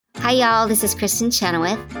Hi, y'all. This is Kristen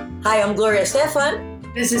Chenoweth. Hi, I'm Gloria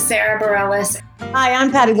Estefan. This is Sarah Bareilles. Hi,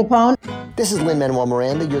 I'm Patti LuPone. This is Lin-Manuel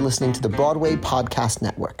Miranda. You're listening to the Broadway Podcast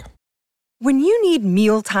Network. When you need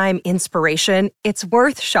mealtime inspiration, it's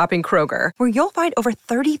worth shopping Kroger, where you'll find over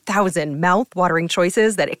 30,000 mouth-watering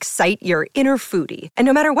choices that excite your inner foodie. And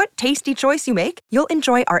no matter what tasty choice you make, you'll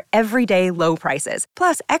enjoy our everyday low prices,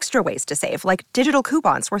 plus extra ways to save, like digital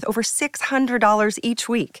coupons worth over $600 each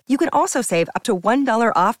week. You can also save up to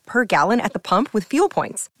 $1 off per gallon at the pump with fuel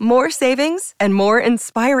points. More savings and more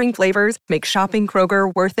inspiring flavors make shopping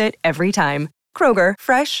Kroger worth it every time. Kroger,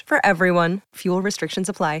 fresh for everyone. Fuel restrictions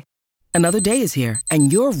apply. Another day is here,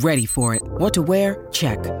 and you're ready for it. What to wear?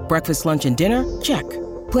 Check. Breakfast, lunch, and dinner? Check.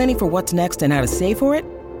 Planning for what's next and how to save for it?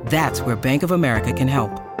 That's where Bank of America can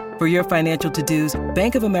help. For your financial to-dos,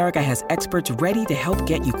 Bank of America has experts ready to help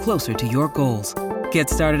get you closer to your goals. Get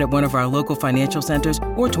started at one of our local financial centers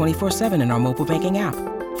or 24/7 in our mobile banking app.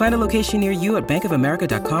 Find a location near you at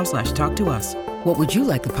bankofamerica.com/talktous. What would you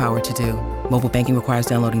like the power to do? Mobile banking requires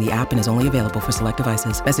downloading the app and is only available for select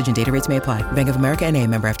devices. Message and data rates may apply. Bank of America N.A.,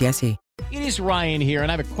 member FDIC. It is Ryan here,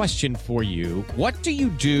 and I have a question for you. What do you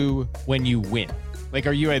do when you win? Like,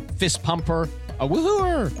 are you a fist pumper, a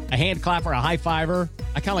woo-hooer, a hand clapper, a high-fiver?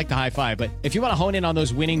 I kind of like the high-five, but if you want to hone in on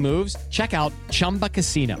those winning moves, check out Chumba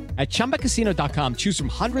Casino. At ChumbaCasino.com, choose from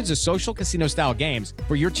hundreds of social casino-style games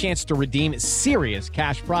for your chance to redeem serious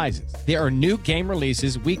cash prizes. There are new game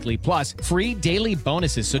releases weekly, plus free daily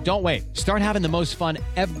bonuses, so don't wait. Start having the most fun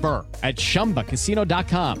ever at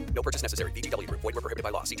ChumbaCasino.com. No purchase necessary. VGW. Void where prohibited by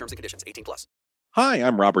law. See terms and conditions. 18+. Hi,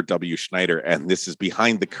 I'm Robert W. Schneider, and this is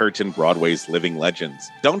Behind the Curtain, Broadway's Living Legends.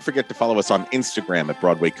 Don't forget to follow us on Instagram at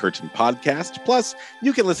Broadway Curtain Podcast. Plus,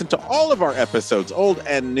 you can listen to all of our episodes, old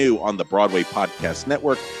and new, on the Broadway Podcast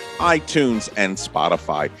Network, iTunes, and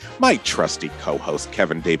Spotify. My trusty co-host,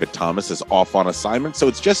 Kevin David Thomas, is off on assignment, so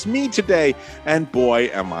it's just me today, and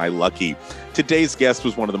boy, am I lucky. Today's guest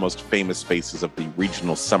was one of the most famous faces of the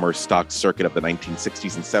regional summer stock circuit of the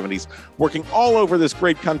 1960s and 70s, working all over this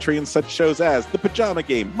great country in such shows as The Pajama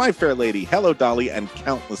Game, My Fair Lady, Hello Dolly, and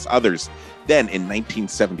countless others. Then, in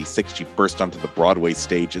 1976, she burst onto the Broadway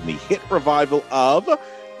stage in the hit revival of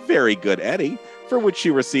Very Good Eddie, for which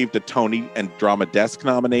she received a Tony and Drama Desk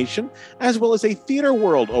nomination, as well as a Theatre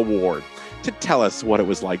World Award. To tell us what it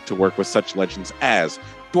was like to work with such legends as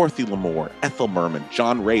Dorothy Lamour, Ethel Merman,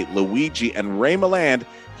 John Raitt, Luigi, and Ray Milland,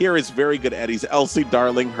 here is Very Good Eddie's Elsie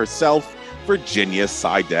Darling herself, Virginia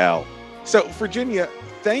Seidel. So, Virginia,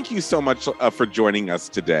 thank you so much for joining us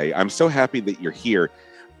today. I'm so happy that you're here.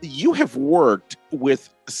 You have worked with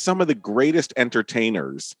some of the greatest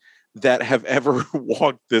entertainers that have ever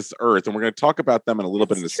walked this earth, and we're going to talk about them in a little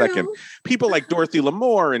bit in a second. People like Dorothy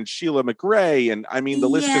Lamour and Sheila McGray, and I mean, the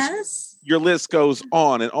list is... Your list goes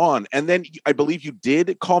on. And then I believe you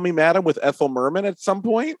did Call Me Madam with Ethel Merman at some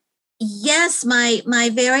point? Yes, my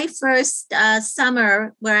very first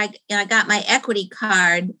summer where I got my equity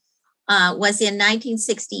card was in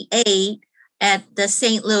 1968 at the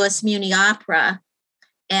St. Louis Muni Opera.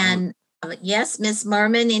 And yes, Miss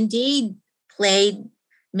Merman indeed played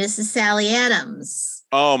Mrs. Sally Adams.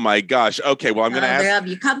 Oh my gosh. Okay, well, I'm going to ask... of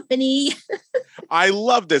your company. I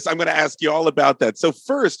love this. I'm going to ask you all about that. So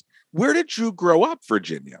first, where did you grow up,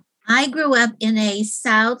 Virginia? I grew up in a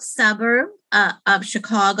south suburb of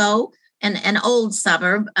Chicago, an old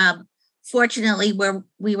suburb. Fortunately,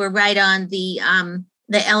 we were right on the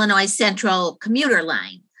Illinois Central commuter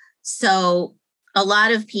line. So a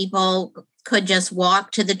lot of people could just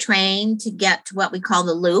walk to the train to get to what we call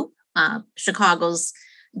the Loop, Chicago's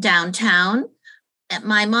downtown.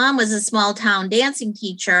 My mom was a small town dancing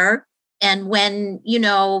teacher. And when,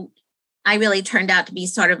 I really turned out to be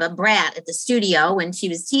sort of a brat at the studio when she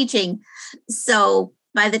was teaching. So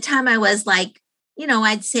by the time I was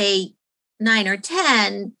I'd say 9 or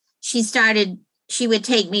 10, she would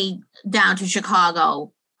take me down to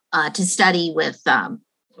Chicago to study with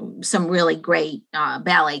some really great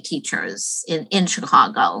ballet teachers in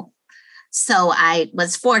Chicago. So I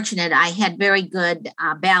was fortunate. I had very good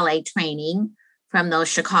ballet training from those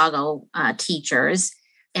Chicago teachers.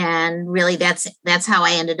 And really that's how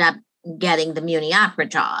I ended up getting the Muni Opera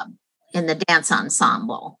job in the dance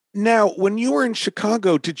ensemble. Now, when you were in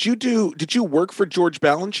Chicago, did you work for George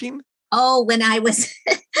Balanchine? Oh, when I was,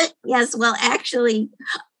 yes. Well, actually,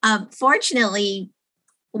 fortunately,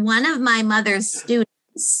 one of my mother's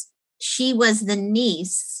students, she was the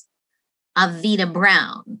niece of Vita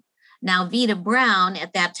Brown. Now, Vita Brown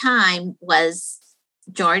at that time was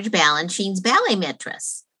George Balanchine's ballet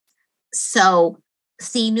mistress. So,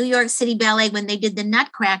 see, New York City Ballet, when they did the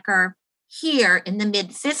Nutcracker here in the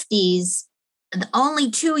mid-50s, only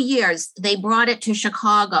 2 years they brought it to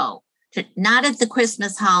Chicago, not at the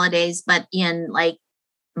Christmas holidays, but in like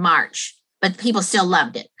March. But people still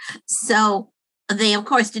loved it. So they, of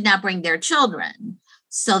course, did not bring their children.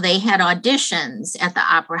 So they had auditions at the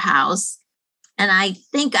Opera House. And I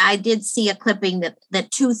think I did see a clipping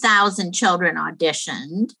that 2,000 children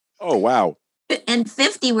auditioned. Oh, wow. And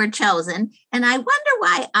 50 were chosen. And I wonder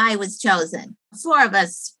why I was chosen. 4 of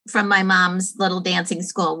us from my mom's little dancing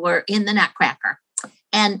school were in the Nutcracker.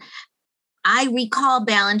 And I recall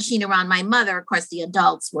Balanchine around my mother. Of course, the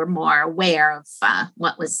adults were more aware of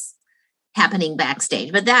what was happening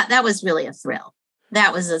backstage. But that was really a thrill.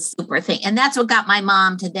 That was a super thing. And that's what got my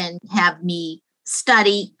mom to then have me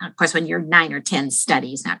study. Of course, when you're 9 or 10,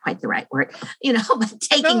 study is not quite the right word, but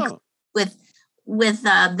taking with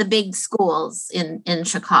the big schools in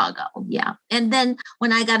Chicago. Yeah. And then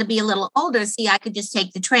when I got to be a little older, I could just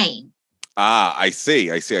take the train. Ah, I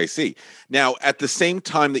see. Now, at the same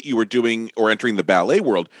time that you were doing or entering the ballet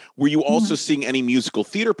world, were you also seeing any musical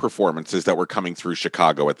theater performances that were coming through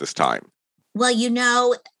Chicago at this time? Well,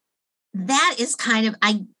 that is kind of,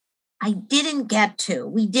 I didn't get to.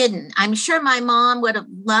 We didn't. I'm sure my mom would have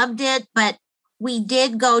loved it, but we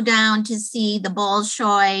did go down to see the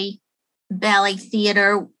Bolshoi Ballet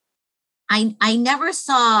Theater. I never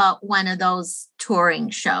saw one of those touring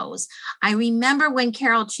shows. I remember when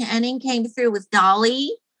Carol Channing came through with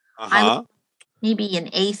Dolly. I was maybe in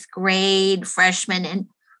 8th grade, freshman, and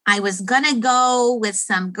I was going to go with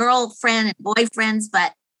some girlfriend and boyfriends,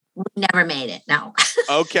 but we never made it. No.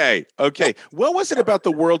 Okay. What was it about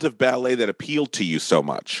the world of ballet that appealed to you so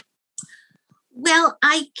much? Well,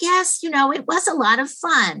 I guess, it was a lot of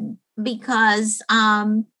fun because,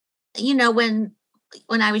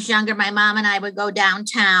 when I was younger, my mom and I would go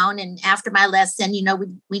downtown, and after my lesson,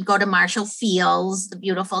 we'd go to Marshall Field's, the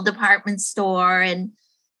beautiful department store, and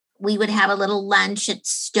we would have a little lunch at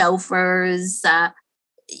Stouffer's.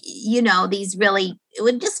 These really, it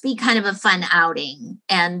would just be kind of a fun outing.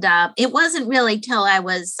 And it wasn't really till I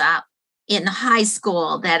was in high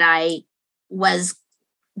school that I was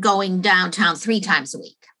going downtown 3 times a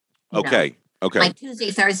week. Okay. Like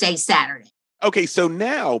Tuesday, Thursday, Saturday. Okay, so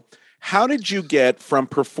now, how did you get from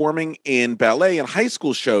performing in ballet and high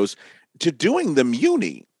school shows to doing the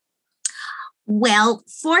Muni? Well,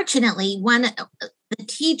 fortunately, the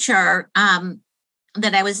teacher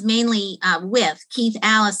that I was mainly with, Keith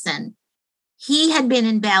Allison, he had been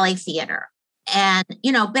in ballet theater. And,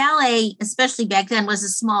 ballet, especially back then, was a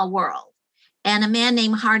small world. And a man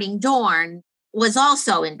named Harding Dorn was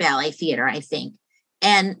also in ballet theater, I think.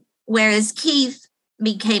 And whereas Keith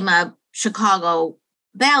became a Chicago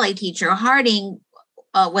ballet teacher, Harding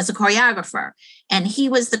was a choreographer. And he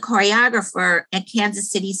was the choreographer at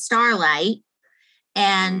Kansas City Starlight.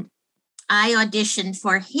 And I auditioned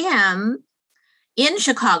for him in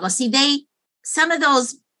Chicago. Some of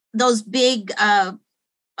those big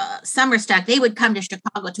summer stock, they would come to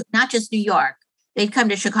Chicago to, not just New York. They'd come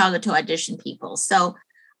to Chicago to audition people. So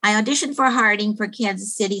I auditioned for Harding for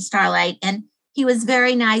Kansas City Starlight, and he was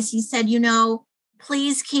very nice. He said,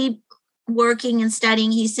 please keep working and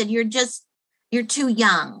studying. He said, you're too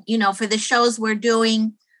young, for the shows we're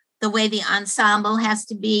doing, the way the ensemble has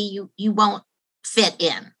to be, you won't fit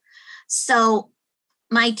in. So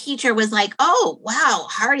my teacher was like, oh, wow,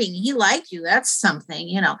 Harding, he liked you. That's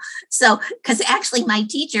something, So, because actually my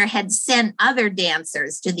teacher had sent other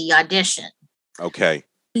dancers to the audition. Okay.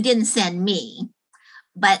 He didn't send me,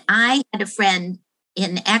 but I had a friend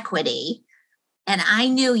in Equity, and I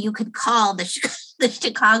knew you could call the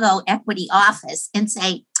Chicago Equity office and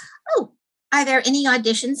say, oh, are there any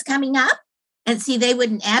auditions coming up? And they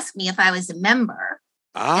wouldn't ask me if I was a member.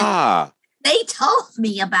 Ah. And they told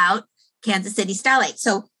me about Kansas City Starlight.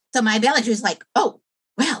 So my manager was like, oh,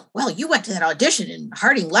 well, you went to that audition and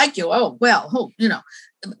Harding liked you. Oh, well,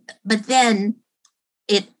 But then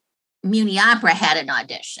Muni Opera had an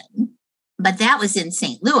audition, but that was in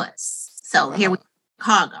St. Louis. So Here we are in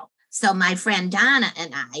Chicago. So my friend Donna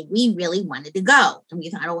and I, we really wanted to go. And we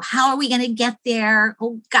thought, oh, how are we going to get there?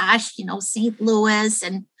 Oh, gosh, St. Louis.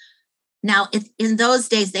 And now in those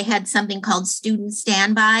days, they had something called student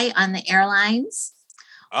standby on the airlines.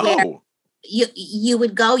 Oh. You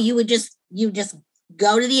would go, you just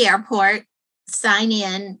go to the airport, sign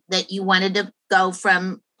in that you wanted to go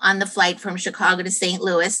on the flight from Chicago to St.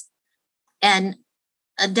 Louis. And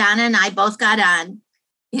Donna and I both got on.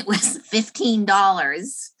 It was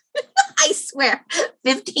 $15. I swear,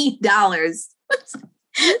 $15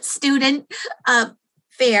 student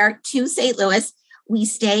fare to St. Louis. We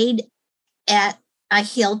stayed at a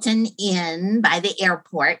Hilton Inn by the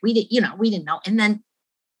airport. We didn't know. And then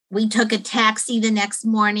we took a taxi the next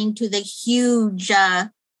morning to the huge,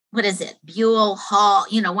 Buell Hall,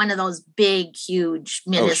 one of those big, huge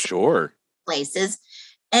municipal places.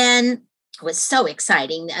 And it was so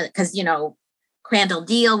exciting because, Crandall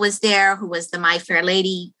Deal was there, who was the My Fair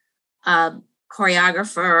Lady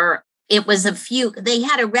choreographer. It was they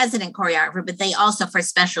had a resident choreographer, but they also, for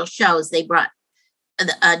special shows, they brought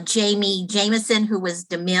Jamie Jameson, who was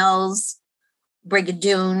DeMille's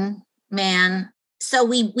Brigadoon man. So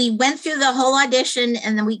we went through the whole audition,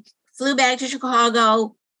 and then we flew back to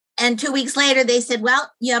Chicago. And 2 weeks later, they said,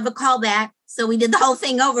 well, you have a callback. So we did the whole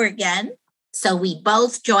thing over again. So we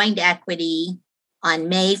both joined Equity on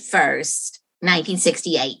May 1st,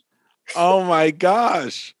 1968. Oh, my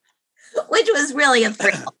gosh. Which was really a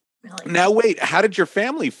thrill. Really. Now, wait, how did your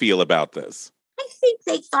family feel about this? I think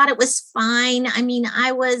they thought it was fine. I mean,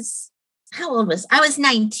 how old was I? was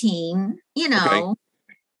 19, okay.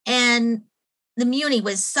 And the Muni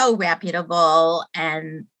was so reputable,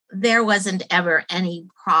 and there wasn't ever any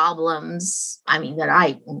problems. I mean, that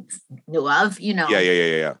I knew of,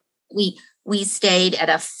 Yeah. We stayed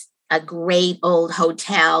at a great old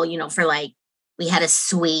hotel, we had a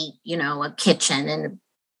suite, a kitchen and a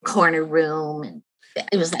corner room, and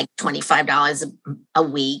it was like $25 a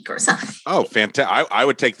week or something. Oh, fantastic. I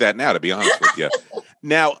would take that now, to be honest with you.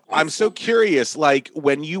 Now, I'm so curious, like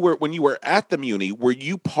when you were at the Muni, were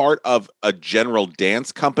you part of a general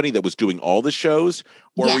dance company that was doing all the shows?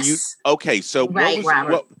 Or yes. Were you okay, so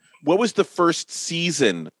what was the first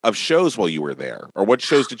season of shows while you were there? Or what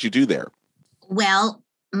shows did you do there? Well,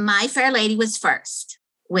 My Fair Lady was first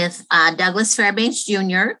with Douglas Fairbanks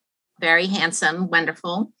Jr., very handsome,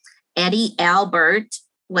 wonderful. Eddie Albert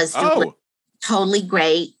was totally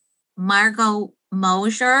great. Margot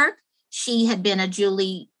Mosier, she had been a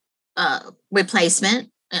Julie replacement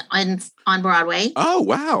on Broadway. Oh,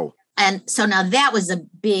 wow. And so now that was a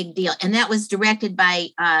big deal. And that was directed by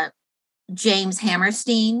Jimmy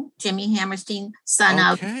Hammerstein, son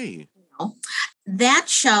of. That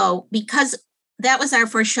show, because that was our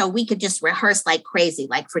first show, we could just rehearse like crazy,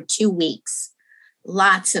 like for 2 weeks.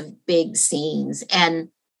 Lots of big scenes. And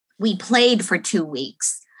we played for 2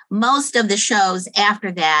 weeks. Most of the shows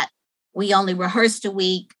after that, we only rehearsed a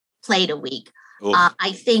week, played a week.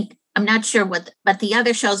 I think, I'm not sure but the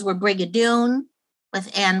other shows were Brigadoon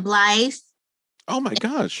with Ann Blythe. Oh my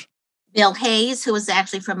gosh. Bill Hayes, who was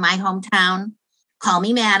actually from my hometown. Call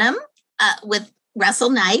Me Madam with Russell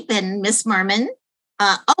Knipe and Miss Merman.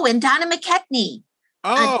 And Donna McKechnie.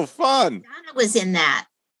 Oh, fun. Donna was in that.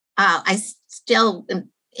 I still am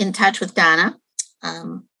in touch with Donna.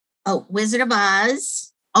 Wizard of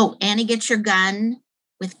Oz. Annie Get Your Gun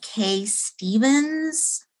with Kay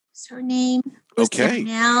Stevens. What's her name? Okay.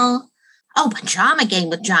 Pajama Game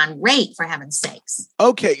with John Raitt, for heaven's sakes.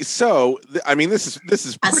 Okay, so this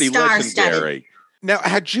is pretty legendary. Now,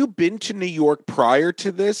 had you been to New York prior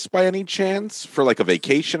to this by any chance for like a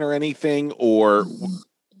vacation or anything? Or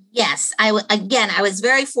yes, I was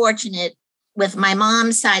very fortunate with my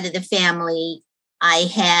mom's side of the family. I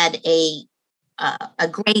had a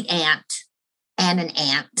great aunt and an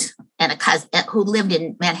aunt and a cousin who lived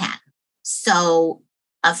in Manhattan. So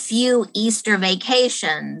a few Easter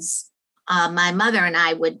vacations, my mother and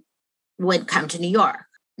I would come to New York.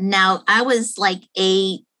 Now, I was like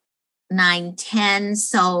 8, 9, 10,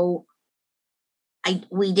 so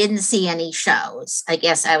we didn't see any shows. I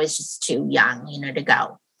guess I was just too young, to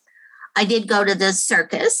go. I did go to the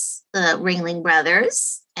circus, the Ringling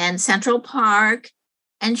Brothers, and Central Park,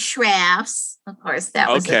 and Schrafft's. Of course, that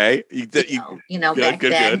was okay. Back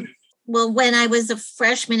then. Well, when I was a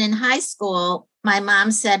freshman in high school, my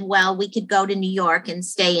mom said, well, we could go to New York and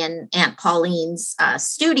stay in Aunt Pauline's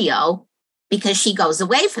studio because she goes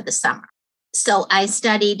away for the summer. So I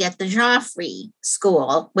studied at the Joffrey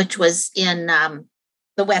School, which was in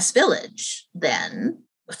the West Village then,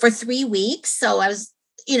 for 3 weeks. So I was,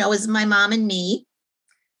 it was my mom and me.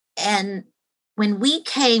 And when we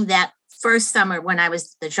came that first summer when I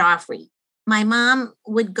was at the Joffrey, my mom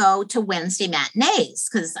would go to Wednesday matinees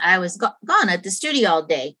because I was gone at the studio all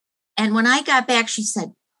day. And when I got back, she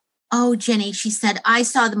said, oh, Jenny, she said, I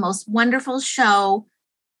saw the most wonderful show.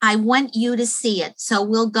 I want you to see it. So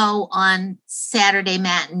we'll go on Saturday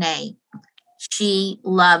matinee. She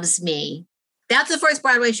loves me. That's the first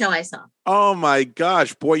Broadway show I saw. Oh my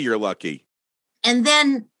gosh, boy, you're lucky. And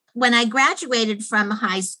then when I graduated from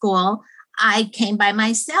high school, I came by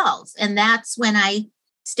myself. And that's when I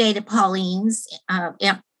stayed at Pauline's,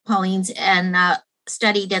 Aunt Pauline's, and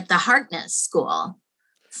studied at the Harkness School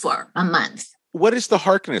for a month. What is the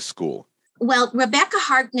Harkness School? Well, Rebecca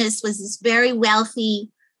Harkness was this very wealthy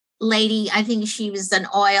lady. I think she was an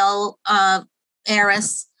oil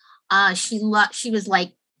heiress she was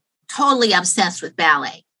like totally obsessed with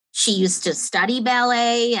ballet. She used to study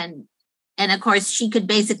ballet, and of course she could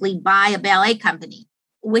basically buy a ballet company,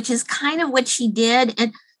 which is kind of what she did.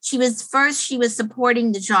 And she was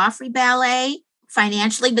supporting the Joffrey Ballet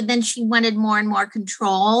financially, but then she wanted more and more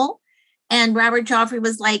control. And Robert Joffrey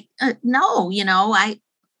was like, no,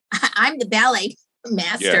 I'm the ballet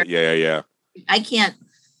master. Yeah. I can't.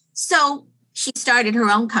 So she started her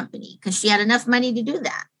own company because she had enough money to do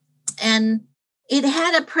that. And it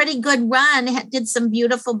had a pretty good run. It did some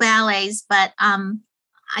beautiful ballets, but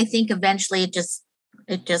I think eventually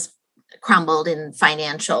it just crumbled in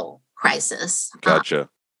financial crisis. Gotcha.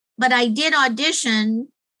 But I did audition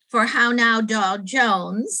for How Now Dow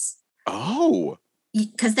Jones. Oh.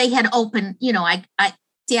 Because they had opened, I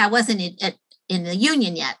wasn't in the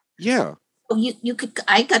union yet. Yeah.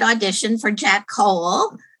 I could audition for Jack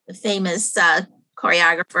Cole, the famous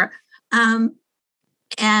choreographer.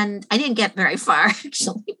 And I didn't get very far,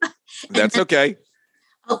 actually. That's okay.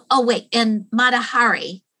 Oh, wait. And Mata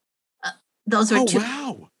Hari. Those were two.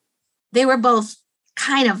 Wow. They were both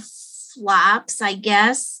kind of flops, I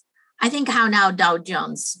guess. I think How Now Dow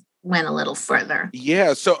Jones went a little further.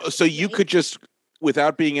 Yeah. So you could just,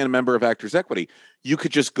 without being a member of Actors Equity, you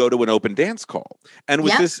could just go to an open dance call. And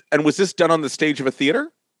was this done on the stage of a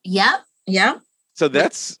theater? Yep. So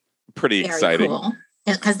that's pretty very exciting. Cool.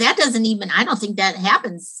 Because that doesn't even, I don't think that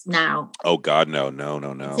happens now. Oh, God, no.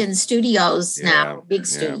 It's in studios now, big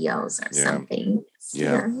studios or something.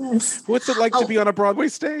 Yeah. Yes. What's it like to be on a Broadway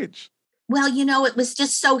stage? Well, it was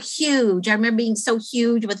just so huge. I remember being so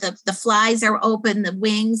huge with the flies are open, the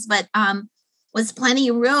wings, but was plenty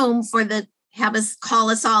of room for have us call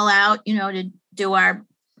us all out, to do our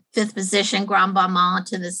fifth position, grand bamment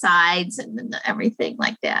to the sides and everything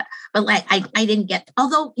like that. But I didn't get,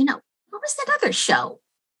 although, what was that other show?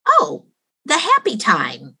 Oh, The Happy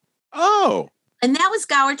Time. Oh. And that was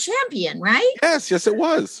Gower Champion, right? Yes, it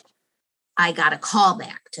was. I got a call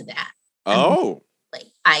back to that. Oh.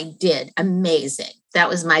 I did. Amazing. That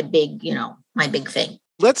was my big thing.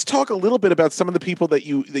 Let's talk a little bit about some of the people that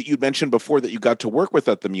you mentioned before that you got to work with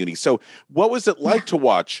at the Muni. So what was it like to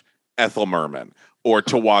watch Ethel Merman or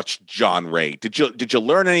to watch John Ray? Did you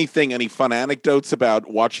learn anything, any fun anecdotes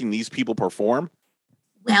about watching these people perform?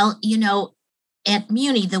 Well, at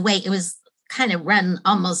Muni, the way it was kind of run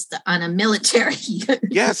almost on a military.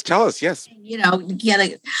 Yes, tell us. Yes.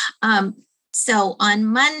 So on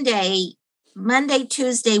Monday,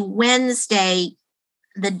 Tuesday, Wednesday,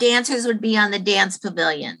 the dancers would be on the dance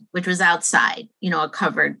pavilion, which was outside, a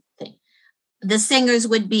covered thing. The singers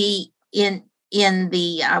would be in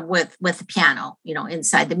the with the piano,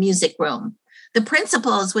 inside the music room. The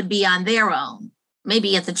principals would be on their own,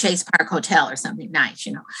 maybe at the Chase Park Hotel or something nice,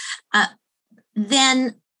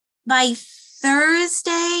 Then by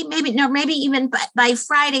Thursday, maybe even by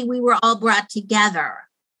Friday, we were all brought together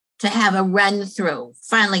to have a run through.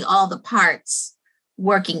 Finally, all the parts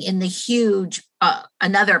working in the huge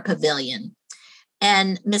another pavilion.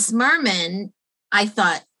 And Miss Merman, I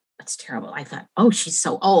thought, that's terrible. I thought, oh, she's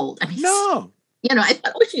so old. I mean, no. I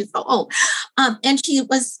thought, oh, she's so old. And she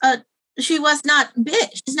was not big.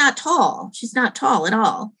 She's not tall. She's not tall at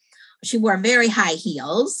all. She wore very high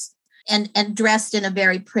heels and dressed in a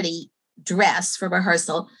very pretty dress for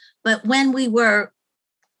rehearsal. But when we were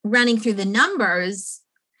running through the numbers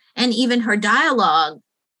and even her dialogue,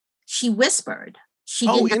 she whispered.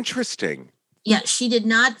 Interesting. Yeah, she did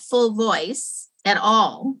not full voice at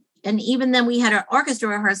all. And even then we had our orchestra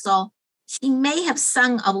rehearsal. She may have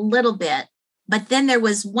sung a little bit, but then there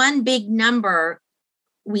was one big number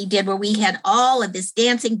we did where we had all of this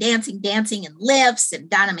dancing and lifts, and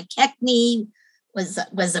Donna McKechnie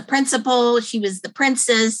was a principal. She was the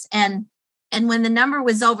princess. And when the number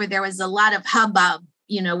was over, there was a lot of hubbub,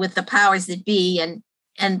 with the powers that be.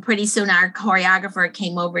 And pretty soon our choreographer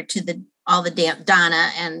came over to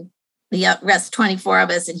Donna and the rest 24 of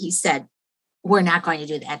us. And he said, we're not going to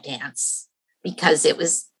do that dance because she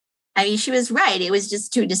was right. It was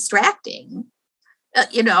just too distracting.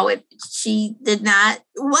 She did not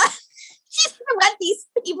want these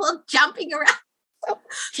people jumping around.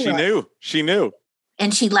 So, She knew.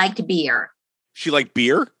 And she liked beer. She liked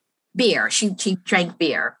beer? Beer. She drank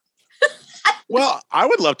beer. Well, I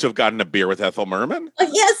would love to have gotten a beer with Ethel Merman.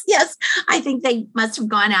 Yes. I think they must have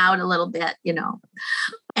gone out a little bit,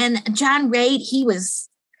 And John Raid, he was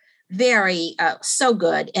very, so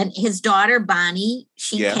good. And his daughter, Bonnie,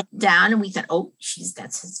 she came down and we thought, oh,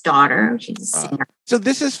 that's his daughter. She's a singer. So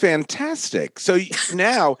this is fantastic. So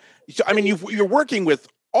now, you're working with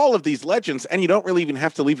all of these legends and you don't really even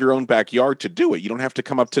have to leave your own backyard to do it. You don't have to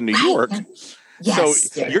come up to New York.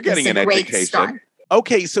 Yes. So you're getting an education.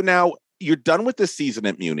 Okay, so now you're done with the season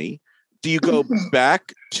at Muni. Do you go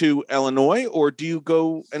back to Illinois or do you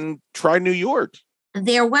go and try New York?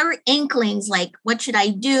 There were inklings like, what should I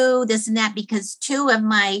do? This and that, because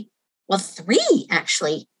three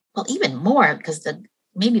actually, well, even more because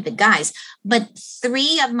maybe the guys, but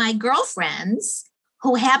three of my girlfriends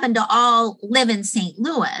who happened to all live in St.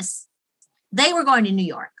 Louis, they were going to New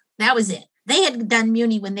York. That was it. They had done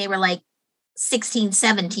Muni when they were like 16,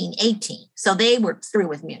 17, 18. So they were through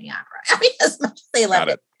with Muni Opera. I mean, as much as they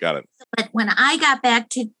loved it. Got it. But when I got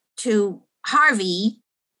back to Harvey,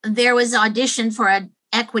 there was audition for an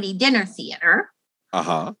equity dinner theater.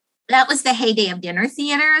 Uh-huh. That was the heyday of dinner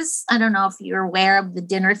theaters. I don't know if you're aware of the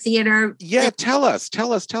dinner theater. Yeah, tell us.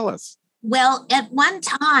 Well, at one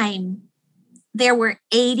time, there were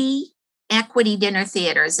 80 equity dinner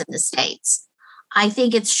theaters in the States. I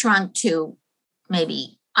think it's shrunk to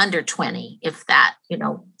maybe under 20, if that,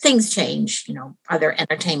 things change, other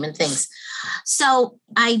entertainment things. So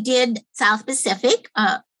I did South Pacific,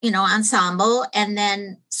 ensemble, and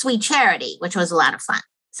then Sweet Charity, which was a lot of fun.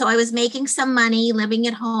 So I was making some money living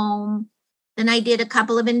at home. Then I did a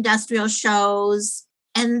couple of industrial shows.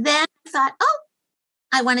 And then I thought,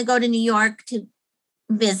 I want to go to New York to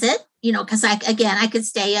visit, because I could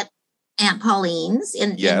stay at Aunt Pauline's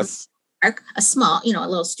in New York, a small, a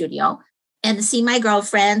little studio, and see my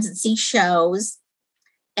girlfriends and see shows.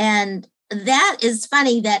 And that is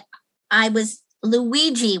funny that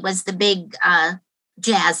Luigi was the big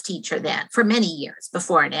jazz teacher then for many years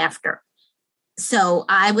before and after. So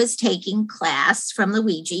I was taking class from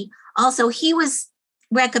Luigi. Also, he was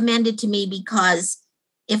recommended to me because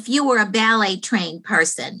if you were a ballet trained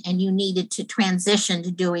person and you needed to transition to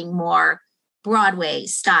doing more Broadway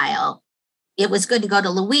style, it was good to go to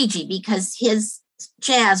Luigi because his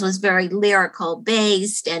jazz was very lyrical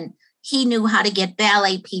based and he knew how to get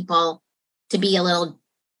ballet people to be a little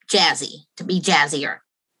jazzy, to be jazzier.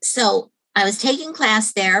 So I was taking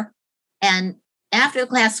class there. And after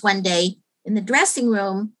class one day in the dressing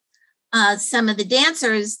room, some of the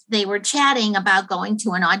dancers, they were chatting about going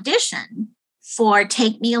to an audition for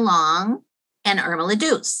Take Me Along and Irma la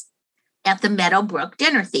Douce at the Meadowbrook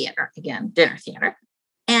Dinner Theater. Again, dinner theater.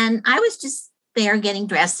 And I was just there getting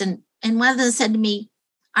dressed. And one of them said to me,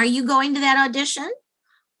 "Are you going to that audition?"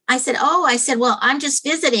 I said, well, I'm just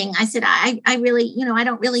visiting. I said, I really, I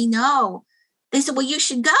don't really know. They said, well, you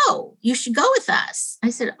should go. You should go with us. I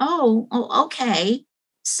said, oh, okay.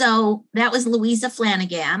 So that was Louisa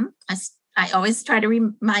Flanagan. I always try to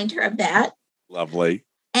remind her of that. Lovely.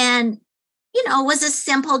 And, it was a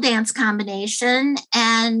simple dance combination.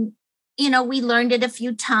 And, we learned it a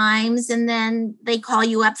few times and then they call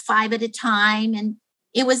you up 5 at a time. And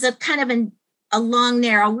it was a kind of a long,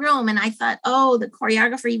 narrow room. And I thought, the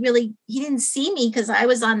choreographer, he didn't see me because I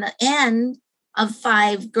was on the end of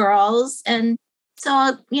 5 girls. And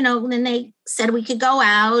so, then they said we could go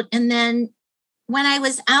out. And then when I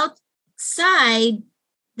was outside,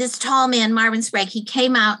 this tall man, Marvin Sprague, he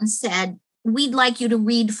came out and said, "We'd like you to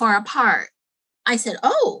read for a part." I said,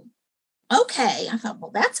 "Oh, okay." I thought,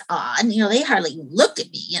 well, that's odd. They hardly looked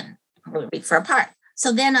at me and read for a part.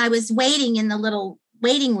 So then I was waiting in the little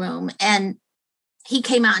waiting room and he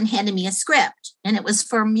came out and handed me a script. And it was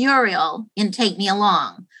for Muriel in Take Me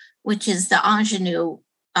Along, which is the ingenue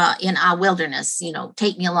in Our Wilderness.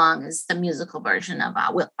 Take Me Along is the musical version of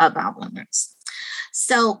Our Wilderness.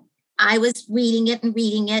 So I was reading it.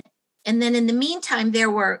 And then in the meantime,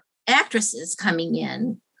 there were actresses coming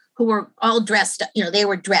in who were all dressed, they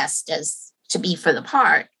were dressed as to be for the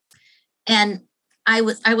part. And I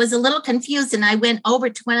was a little confused and I went over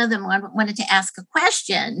to one of them and wanted to ask a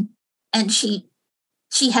question. And she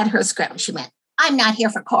had her script. She went, "I'm not here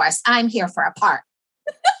for chorus. I'm here for a part."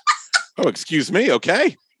 Oh, excuse me.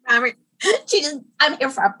 Okay. Robert, "I'm here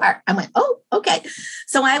for a part." I went, "Oh, okay."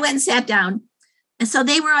 So I went and sat down. And so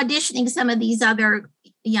they were auditioning some of these other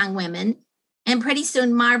young women. And pretty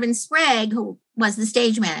soon Marvin Sprague, who was the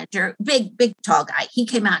stage manager, big, tall guy, he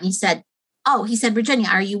came out and he said, "Virginia,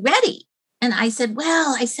 are you ready?" And I said,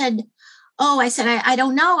 I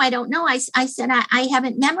don't know. I said, I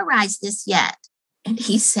haven't memorized this yet. And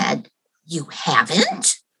he said, "You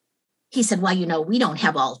haven't?" He said, "Well, we don't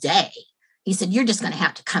have all day." He said, "You're just going to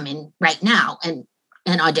have to come in right now and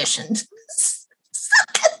audition."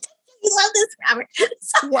 You love this, Robert.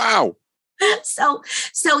 Wow. So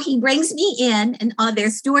he brings me in and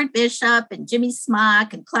there's Stuart Bishop and Jimmy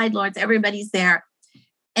Smock and Clyde Lawrence, everybody's there.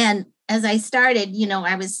 And as I started,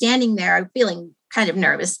 I was standing there feeling kind of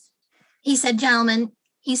nervous. He said, "Gentlemen,"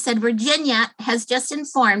 he said, "Virginia has just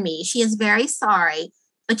informed me she is very sorry,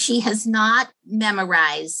 but she has not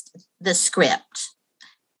memorized the script.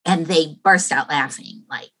 And they burst out laughing,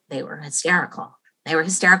 like they were hysterical. They were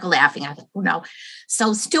hysterical laughing. I thought, oh no.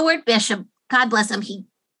 So Stuart Bishop, God bless him, he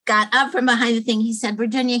got up from behind the thing. He said,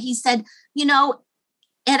 Virginia, he said,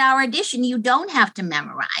 at our audition, you don't have to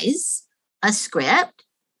memorize a script.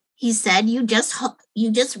 He said, you just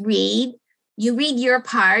read, you read your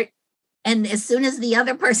part. And as soon as the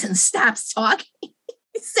other person stops talking,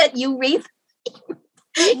 he said, you read.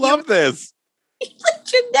 I love this.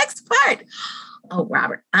 Your next part. Oh,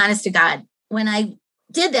 Robert, honest to God, when I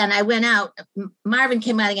did that, and I went out, Marvin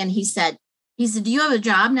came out again. He said, do you have a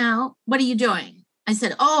job now? What are you doing? I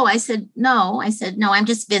said, no. I said, no, I'm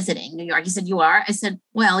just visiting New York. He said, you are? I said,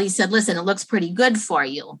 well, he said, listen, it looks pretty good for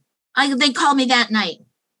you. They called me that night.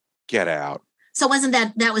 Get out. So wasn't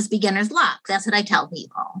that was beginner's luck? That's what I tell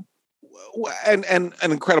people. And an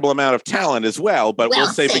incredible amount of talent as well, but we'll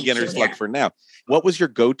say beginner's luck for now. What was your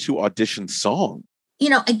go-to audition song?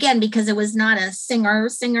 Again, because it was not a singer,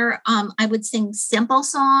 I would sing simple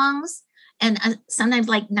songs and sometimes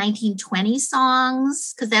like 1920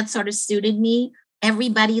 songs, because that sort of suited me.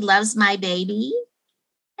 Everybody loves my baby.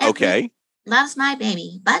 Okay. Loves my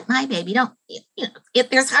baby, but my baby don't,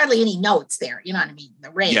 there's hardly any notes there. You know what I mean?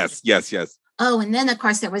 The range. Yes. Oh, and then of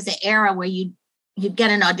course there was the era where you'd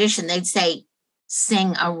get an audition. They'd say,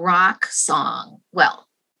 sing a rock song. Well,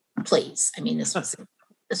 please. I mean, this was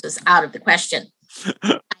out of the question.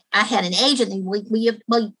 I had an agent. We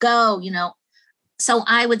go, So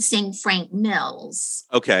I would sing Frank Mills.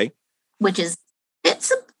 Okay. Which is,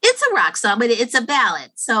 it's a rock song, but it's a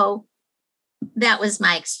ballad. So that was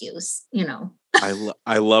my excuse,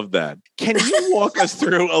 I love that. Can you walk us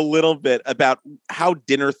through a little bit about how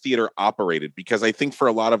dinner theater operated? Because I think for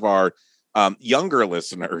a lot of our younger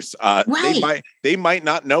listeners, right. they might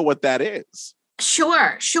not know what that is.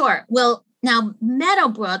 Sure. Well, now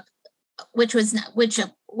Meadowbrook, which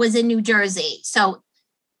was in New Jersey, so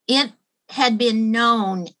it had been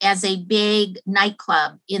known as a big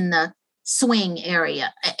nightclub in the swing era,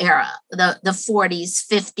 the 40s,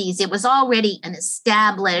 50s. It was already an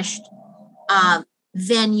established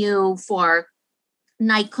venue for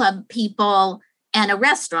nightclub people and a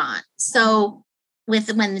restaurant. So when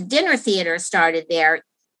the dinner theater started there,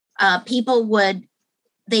 people would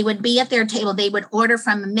be at their table. They would order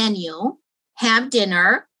from a menu, have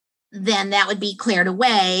dinner, then that would be cleared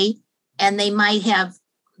away, and they might have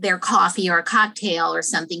their coffee or a cocktail or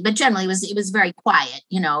something. But generally, it was very quiet,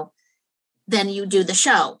 Then you do the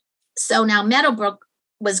show. So now Meadowbrook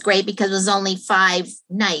was great because it was only 5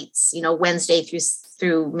 nights, Wednesday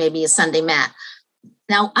through maybe a Sunday mat.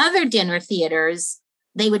 Now other dinner theaters,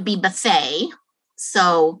 they would be buffet.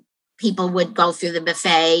 So people would go through the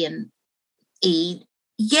buffet and eat.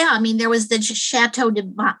 Yeah, I mean, there was the Chateau de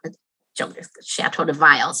Viles.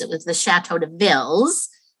 It was the Chateau de Villes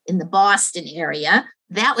in the Boston area.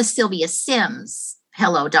 That was Sylvia Sims'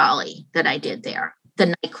 Hello, Dolly, that I did there,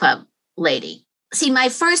 the nightclub lady. See, my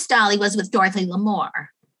first Dolly was with Dorothy Lamour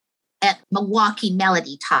at Milwaukee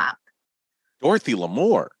Melody Top. Dorothy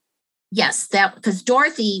Lamour? Yes, because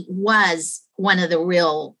Dorothy was one of the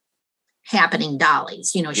real happening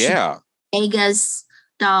Dollies. Vegas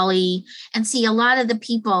Dolly. And see, a lot of the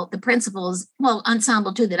people, the principals,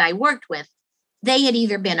 ensemble too, that I worked with, they had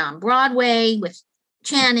either been on Broadway with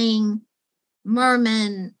Channing,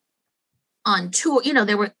 Merman, on tour.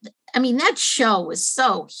 That show was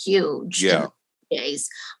so huge. Yeah. Days.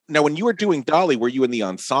 Now, when you were doing Dolly, were you in the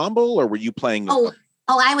ensemble or were you playing? Oh,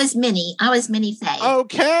 I was Minnie. I was Minnie Fay.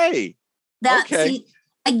 Okay. See,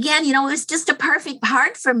 again, it was just a perfect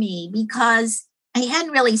part for me because I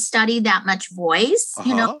hadn't really studied that much voice,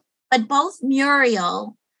 but both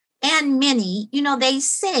Muriel and Minnie, they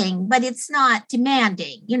sing, but it's not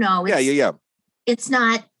demanding, It's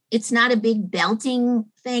not a big belting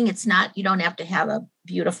thing. It's not, you don't have to have a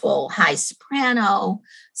beautiful high soprano.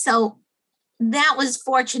 So that was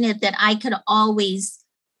fortunate that I could always,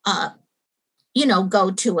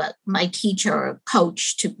 go to my teacher or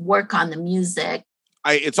coach to work on the music.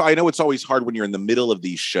 I know it's always hard when you're in the middle of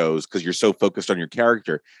these shows because you're so focused on your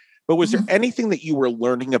character. But was there anything that you were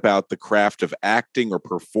learning about the craft of acting or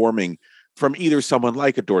performing from either someone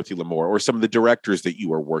like a Dorothy Lamour or some of the directors that you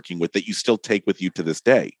were working with that you still take with you to this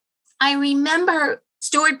day? I remember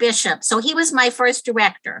Stuart Bishop. So he was my first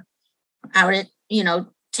director out at,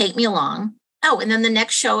 Take Me Along. Oh, and then the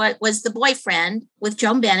next show was The Boyfriend with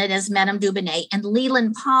Joan Bennett as Madame Dubonnet and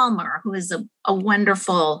Leland Palmer, who is a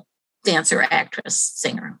wonderful dancer, actress,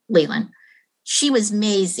 singer, Leland. She was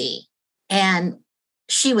Maisie, and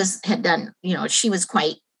she was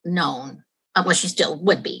quite known. Well, she still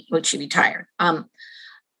would be when she retired.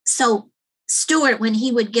 So Stuart, when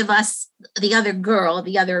he would give us the other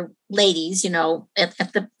ladies, at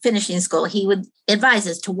the finishing school, he would advise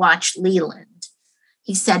us to watch Leland.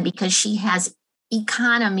 He said, because she has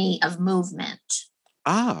economy of movement.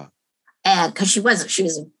 Ah. And because she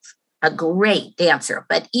was a great dancer.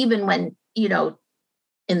 But even when, in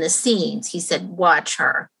the scenes, he said, watch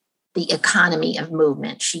her, the economy of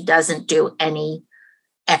movement. She doesn't do any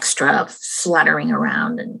extra fluttering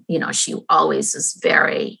around. And, she always is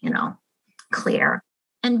very, clear.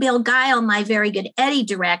 And Bill Guile, my very good Eddie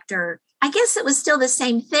director, I guess it was still the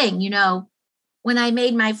same thing. When I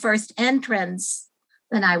made my first entrance,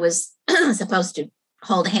 then I was supposed to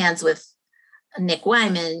hold hands with Nick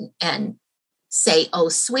Wyman and say, "Oh,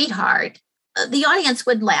 sweetheart." The audience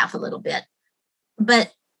would laugh a little bit.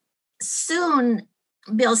 But soon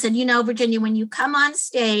Bill said, Virginia, when you come on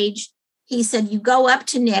stage, he said, you go up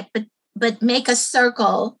to Nick, but make a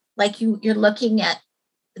circle like you're looking at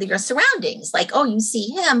your surroundings. Like, oh, you see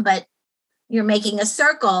him, but you're making a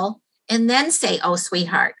circle, and then say, "Oh,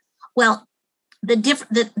 sweetheart." Well, the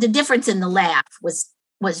difference in the laugh was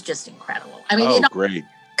just incredible. I mean, great.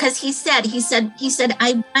 Because he said,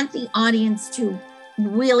 I want the audience to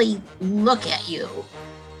really look at you.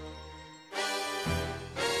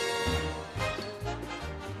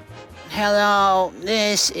 Hello,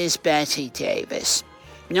 this is Betty Davis.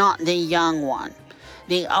 Not the young one,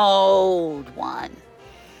 the old one.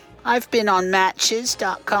 I've been on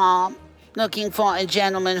Matches.com looking for a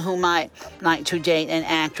gentleman who might like to date an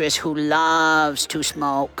actress who loves to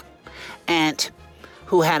smoke and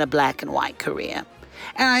who had a black and white career.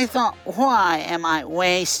 And I thought, why am I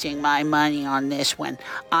wasting my money on this when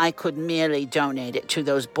I could merely donate it to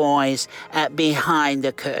those boys at Behind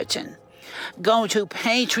the Curtain? Go to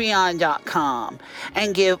Patreon.com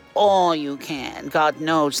and give all you can. God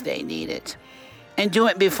knows they need it. And do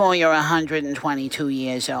it before you're 122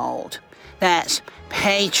 years old. That's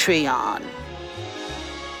Patreon.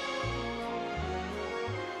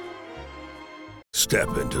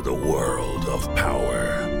 Step into the world of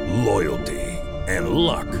power, loyalty, and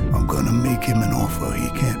luck. I'm gonna make him an offer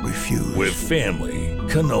he can't refuse. With family,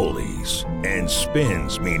 cannolis, and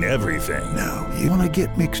spins mean everything. Now, you wanna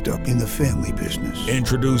get mixed up in the family business.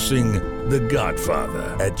 Introducing The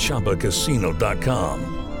Godfather at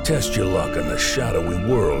ChumbaCasino.com. Test your luck in the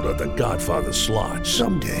shadowy world of The Godfather slot.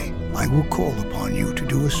 Someday, I will call upon you to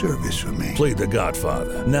do a service for me. Play The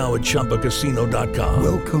Godfather, now at ChumbaCasino.com.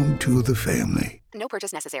 Welcome to the family. No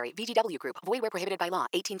purchase necessary. VGW Group. Void where prohibited by law.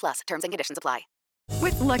 18+. Terms and conditions apply.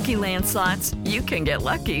 With Lucky Land Slots, you can get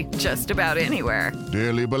lucky just about anywhere.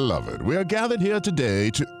 Dearly beloved, we are gathered here today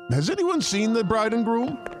to... Has anyone seen the bride and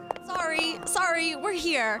groom? Sorry, we're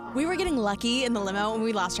here. We were getting lucky in the limo and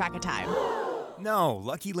we lost track of time. No,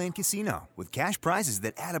 Lucky Land Casino, with cash prizes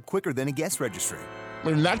that add up quicker than a guest registry.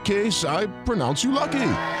 In that case, I pronounce you lucky.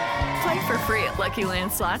 Play for free at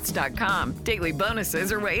LuckyLandSlots.com. Daily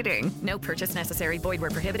bonuses are waiting. No purchase necessary. Void where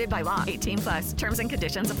prohibited by law. 18+. Terms and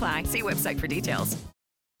conditions apply. See website for details.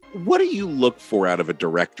 What do you look for out of a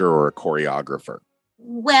director or a choreographer?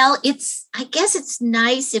 Well, I guess it's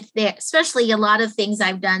nice if they're, especially a lot of things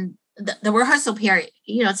I've done, the rehearsal period,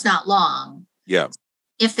 it's not long. Yeah.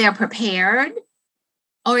 If they're prepared,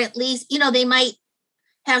 or at least, they might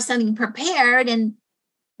have something prepared and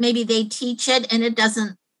maybe they teach it and it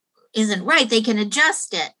isn't right. They can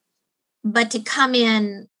adjust it. But to come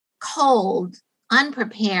in cold,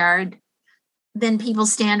 unprepared, then people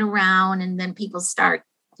stand around and then people start,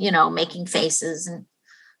 making faces and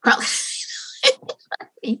probably.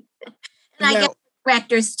 And I guess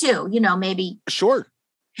directors too, maybe. Sure.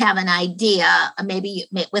 Have an idea, maybe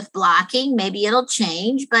with blocking, maybe it'll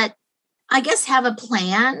change, but I guess have a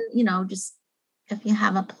plan, just if you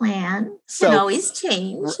have a plan, it can always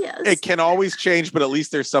change. Yes. It can always change, but at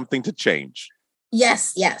least there's something to change.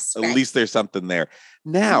 Yes. At least there's something there.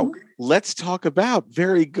 Now, let's talk about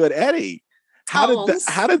Very Good Eddie. How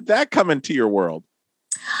did that come into your world?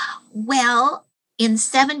 Well, in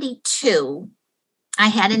 1972, I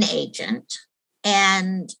had an agent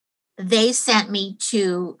and they sent me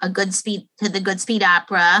to the Goodspeed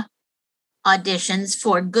Opera auditions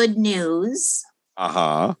for Good News.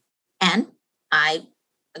 Uh-huh. And I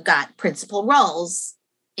got principal roles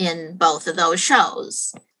in both of those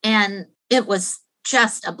shows. And it was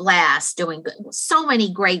just a blast doing so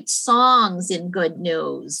many great songs in Good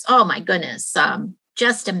News. Oh my goodness.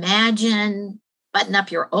 Just Imagine, Button Up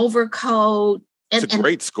Your Overcoat. It's a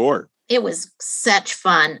great score. It was such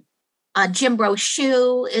fun. Jim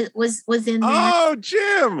Brochu was in there. Oh,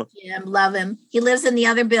 Jim, love him. He lives in the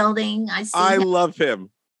other building. I love him.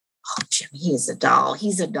 Oh, Jim, he's a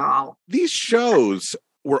doll. These shows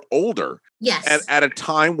were older. Yes. At a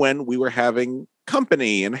time when we were having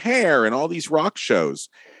Company and Hair and all these rock shows.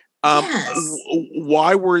 Yes.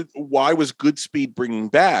 Why was Goodspeed bringing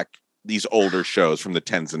back these older shows from the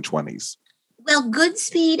 10s and 20s? Well,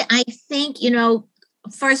 Goodspeed, I think,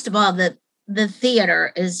 first of all, the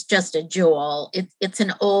theater is just a jewel. It's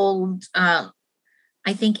an old, I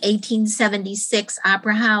think, 1876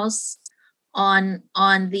 opera house on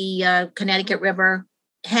the Connecticut River,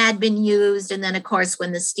 had been used. And then, of course,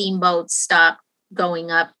 when the steamboats stopped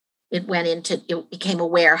going up, it became a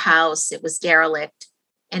warehouse. It was derelict.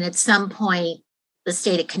 And at some point, the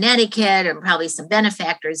state of Connecticut and probably some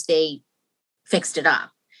benefactors, they fixed it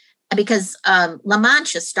up. Because La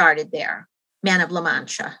Mancha started there, Man of La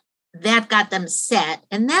Mancha. That got them set.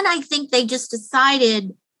 And then I think they just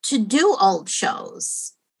decided to do old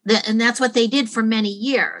shows. And that's what they did for many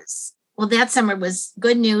years. Well, that summer was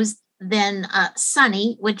good news. Then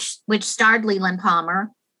Sunny, which starred Leland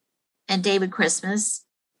Palmer and David Christmas,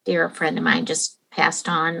 dear friend of mine, just passed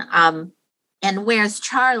on. And Where's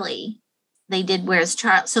Charlie? They did Where's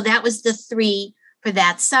Charlie? So that was the three for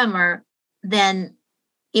that summer. Then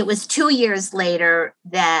it was 2 years later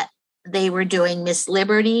that they were doing Miss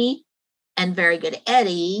Liberty and Very Good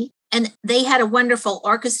Eddie. And they had a wonderful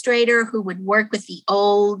orchestrator who would work with the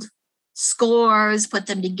old scores, put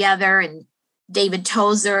them together. And David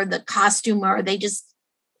Tozer, the costumer, they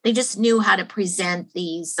just knew how to present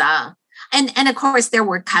these. And of course, there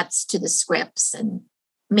were cuts to the scripts and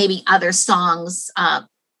maybe other songs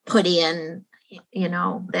put in,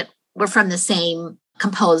 that were from the same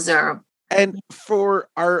composer. And for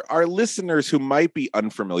our listeners who might be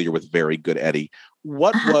unfamiliar with Very Good Eddie,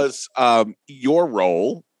 what was your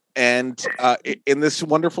role in this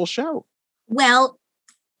wonderful show? Well,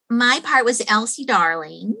 my part was Elsie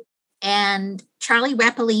Darling, and Charlie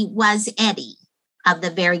Repoli was Eddie of the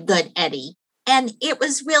Very Good Eddie. And it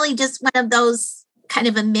was really just one of those kind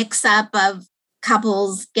of a mix-up of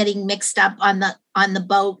couples getting mixed up on the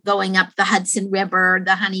boat going up the Hudson River,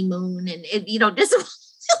 the honeymoon, and just really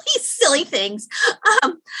silly things.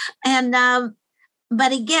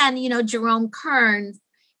 But again, Jerome Kern,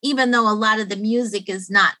 even though a lot of the music is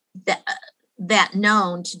not that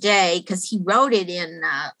known today, because he wrote it in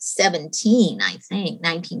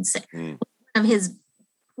 1960, one of his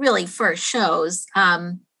really first shows.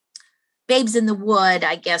 Babes in the Wood,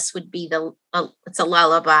 I guess, would be it's a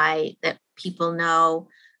lullaby that people know,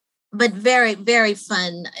 but very, very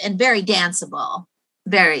fun and very danceable,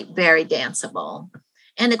 very, very danceable.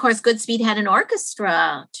 And of course, Goodspeed had an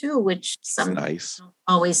orchestra too, which some nice. Don't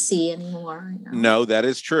always see anymore. No, that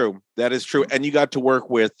is true. That is true. And you got to work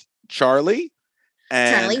with Charlie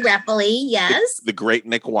Repoli, yes. The great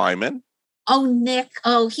Nick Wyman. Oh, Nick.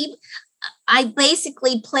 I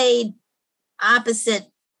basically played opposite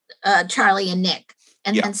Charlie and Nick.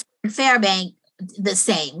 And then Fairbank, the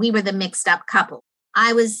same. We were the mixed up couple.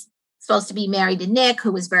 I was supposed to be married to Nick,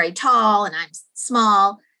 who was very tall, and I'm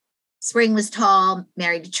small. Spring was tall,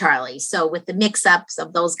 married to Charlie. So with the mix-ups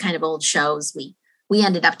of those kind of old shows, we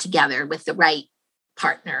ended up together with the right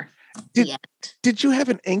partner. Did you have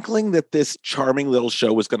an inkling that this charming little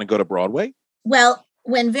show was going to go to Broadway? Well,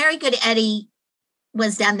 when Very Good Eddie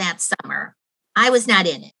was done that summer, I was not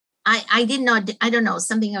in it. I didn't know. I don't know,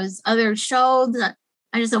 something was other shows.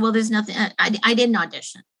 I just said, well, there's nothing. I didn't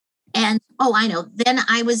audition. And, I know. Then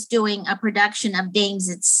I was doing a production of Dames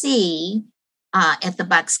at Sea at the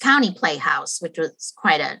Bucks County Playhouse, which was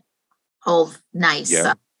quite a old, nice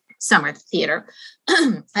summer theater.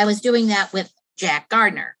 I was doing that with Jack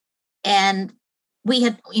Gardner. And we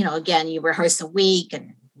had, again, you rehearse a week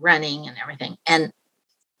and running and everything. And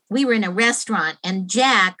we were in a restaurant, and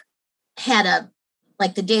Jack had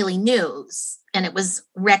the Daily News, and it was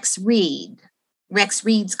Rex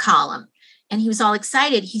Reed's column. And he was all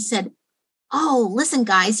excited. He said, oh, listen,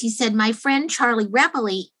 guys, he said, my friend Charlie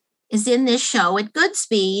Repoli is in this show at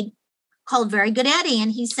Goodspeed called Very Good Eddie.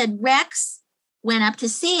 And he said, Rex went up to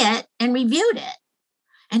see it and reviewed it.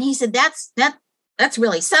 And he said, that's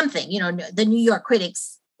really something. The New York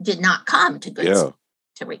critics did not come to Goodspeed.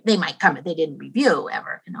 They might come, but they didn't review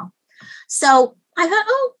ever, So I thought,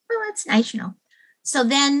 oh, well, that's nice, So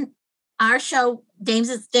then our show, Dames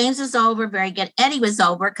was over, Very Good Eddie was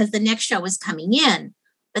over, because the next show was coming in.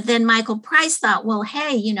 But then Michael Price thought, well,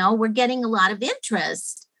 hey, we're getting a lot of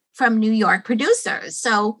interest from New York producers.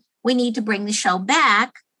 So we need to bring the show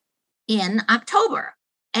back in October.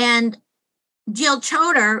 And Jill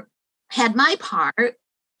Choder had my part.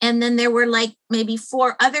 And then there were maybe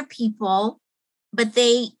 4 other people, but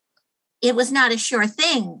it was not a sure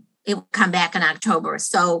thing. It would come back in October.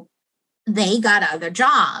 So they got other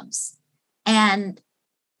jobs. And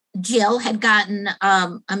Jill had gotten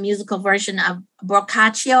a musical version of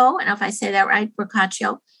Boccaccio. I don't know if I say that right,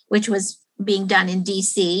 Boccaccio, which was being done in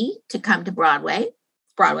DC to come to Broadway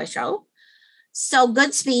show. So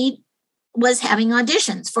Goodspeed was having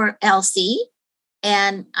auditions for Elsie,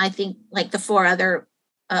 and I think like the 4 other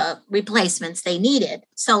replacements they needed.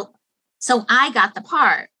 So I got the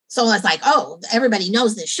part. So I was like, oh, everybody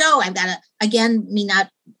knows this show. I've got to, again, me not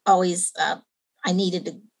always, I needed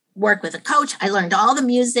to work with a coach. I learned all the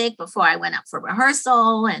music before I went up for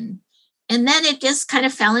rehearsal. And then it just kind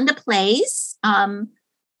of fell into place.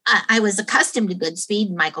 I was accustomed to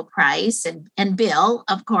Goodspeed, Michael Price and Bill,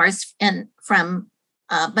 of course, and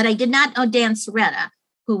but I did not know Dan Soretta,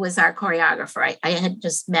 who was our choreographer. I had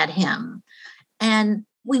just met him. And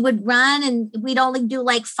we would run and we'd only do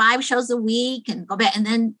like 5 shows a week and go back. And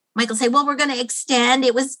then Michael said, well, we're going to extend.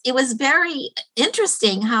 It was very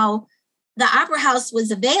interesting how the Opera House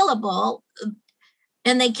was available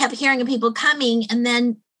and they kept hearing of people coming. And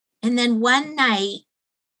then one night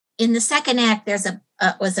in the second act,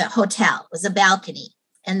 was a hotel, it was a balcony.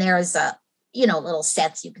 And there was little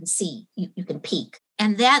sets you can see, you can peek.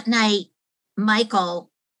 And that night,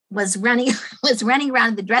 Michael was running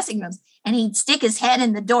around the dressing rooms, and he'd stick his head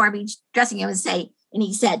in the door of each dressing room and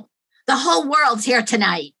he said, the whole world's here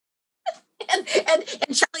tonight. and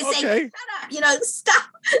Charlie saying, shut up,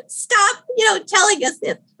 stop, telling us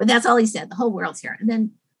this. But that's all he said, the whole world's here. And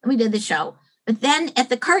then we did the show. But then at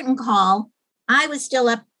the curtain call, I was still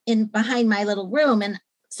up in behind my little room. And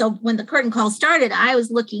so when the curtain call started, I was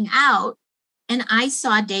looking out and I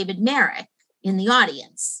saw David Merrick in the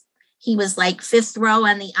audience. He was like 5th row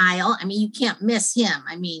on the aisle. I mean, you can't miss him.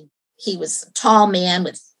 I mean, he was a tall man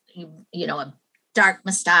with, a dark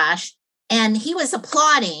mustache, and he was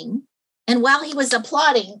applauding. And while he was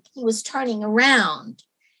applauding, he was turning around.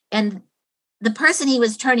 And the person he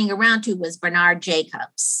was turning around to was Bernard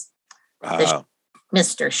Jacobs, the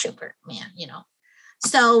Mr. Schubert man,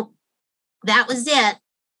 So that was it.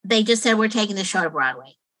 They just said, we're taking the show to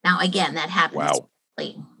Broadway. Now, again, that happens,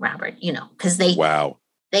 Robert, because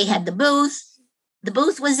they had the booth. The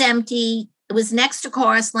booth was empty. It was next to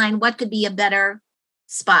Chorus Line. What could be a better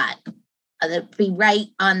spot? That'd be right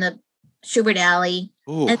on the Schubert Alley.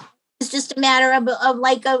 And it's just a matter of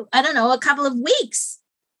like, a couple of weeks.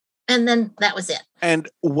 And then that was it. And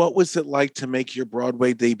what was it like to make your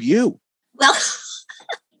Broadway debut? Well,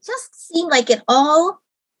 it just seemed like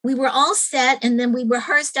we were all set. And then we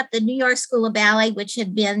rehearsed up the New York School of Ballet, which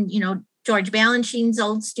had been, George Balanchine's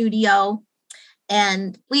old studio.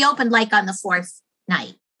 And we opened like on the 4th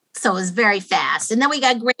night. So it was very fast. And then we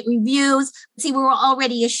got great reviews. See, we were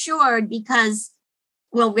already assured because,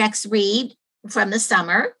 Rex Reed from the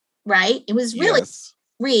summer, right? It was really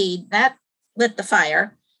Reed that lit the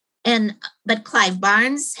fire. But Clive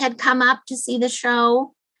Barnes had come up to see the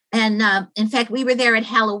show. And in fact, we were there at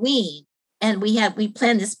Halloween and we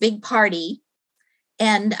planned this big party.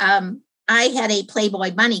 And I had a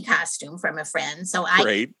Playboy bunny costume from a friend. So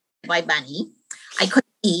Playboy bunny. I couldn't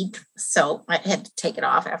eat, so I had to take it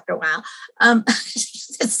off after a while.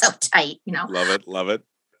 It's so tight, Love it.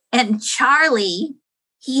 And Charlie,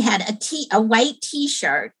 he had a white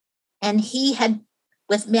T-shirt, and he had,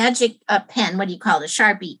 with magic pen, what do you call it, a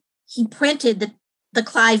Sharpie, he printed the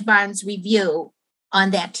Clive Barnes review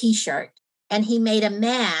on that T-shirt, and he made a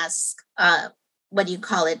mask, what do you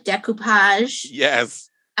call it, decoupage? Yes.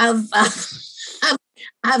 Of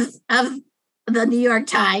the New York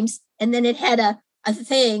Times. And then it had a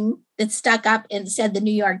thing that stuck up and said the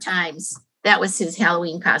New York Times. That was his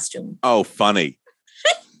Halloween costume. Oh, funny.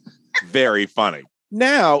 Very funny.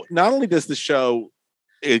 Now, not only does the show,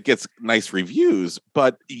 it gets nice reviews,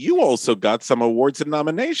 but you also got some awards and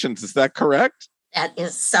nominations. Is that correct? That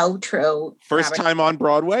is so true. First time on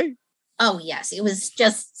Broadway? Oh, yes. It was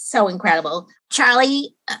just so incredible.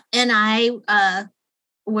 Charlie and I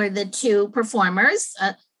were the 2 performers.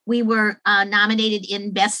 We were nominated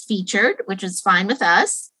in Best Featured, which was fine with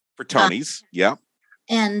us. For Tony's, yeah.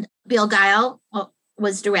 And Bill Guile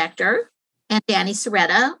was director, and Danny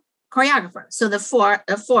Soretta, choreographer. So the four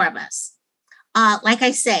of us. Like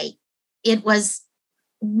I say, it was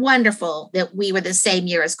wonderful that we were the same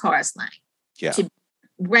year as Chorus Line. Yeah. To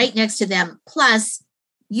right next to them. Plus,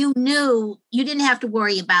 you knew you didn't have to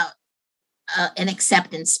worry about an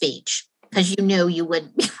acceptance speech, because you knew you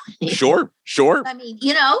would be winning. Sure. I mean,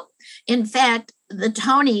 in fact, the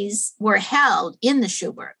Tonys were held in the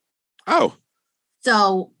Schubert. Oh.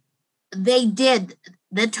 So they did,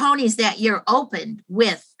 the Tonys that year opened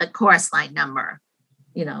with the Chorus Line number,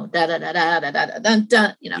 da da da da da da da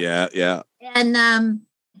da. Yeah. And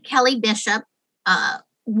Kelly Bishop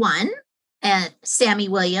won, and Sammy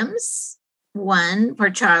Williams won for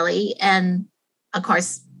Charlie, and of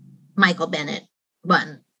course, Michael Bennett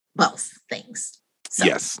won both things. So,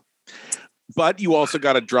 Yes. But you also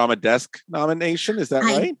got a Drama Desk nomination. Is that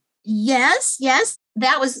right? Yes.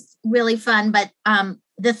 That was really fun. But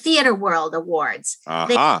the Theater World Awards,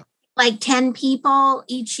 they like 10 people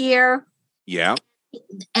each year. Yeah.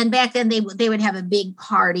 And back then they would have a big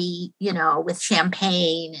party, with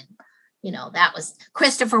champagne. And, that was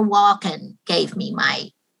Christopher Walken gave me my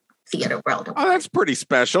Theater World Award. Oh, that's pretty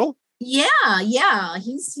special. Yeah.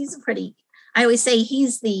 He's a pretty, I always say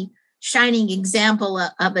he's the shining example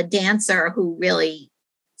of a dancer who really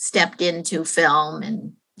stepped into film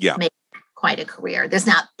and made quite a career. There's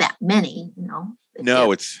not that many,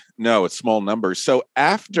 No, it's small numbers. So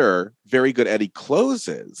after Very Good Eddie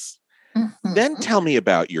closes, then tell me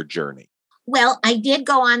about your journey. Well, I did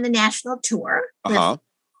go on the national tour,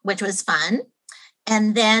 which was fun.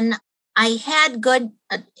 And then I had good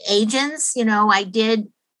agents. I did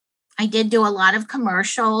do a lot of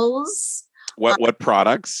commercials. What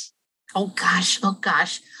products? Oh gosh.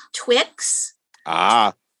 Twix.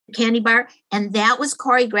 Candy bar. And that was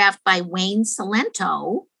choreographed by Wayne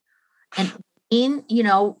Salento. And Wayne,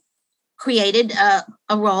 created a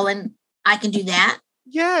role in I Can Do That.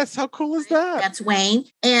 Yes. How cool is that? That's Wayne.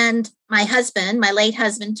 And my late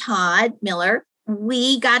husband, Todd Miller,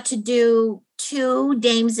 we got to do 2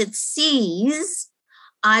 Dames at Seas.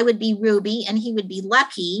 I would be Ruby and he would be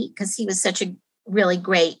Lucky because he was such a really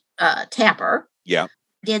great tapper. Yeah.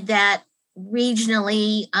 Did that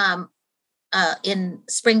regionally in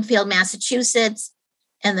Springfield, Massachusetts,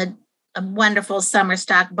 and the wonderful Summer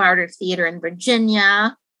Stock Barter Theater in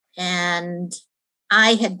Virginia. And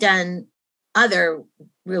I had done other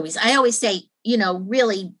Rubies. I always say,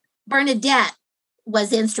 really, Bernadette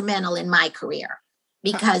was instrumental in my career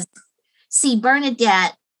because,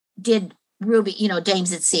 Bernadette did Ruby,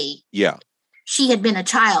 Dames at Sea. Yeah. She had been a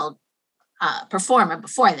child performer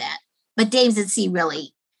before that, but Dames at Sea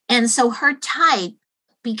really. And so her type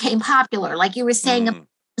became popular, like you were saying, about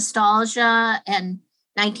nostalgia and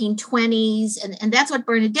 1920s. And that's what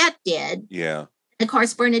Bernadette did. Yeah. Of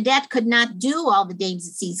course, Bernadette could not do all the Dames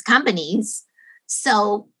at Sea's companies.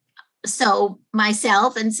 So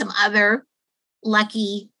myself and some other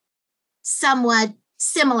lucky, somewhat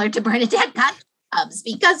similar to Bernadette got jobs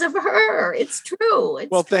because of her. It's true.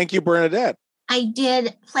 Well, thank you, Bernadette. I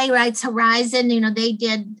did Playwrights Horizon. They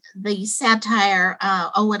did the satire,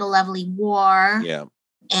 Oh, What a Lovely War. Yeah.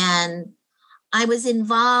 And I was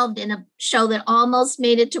involved in a show that almost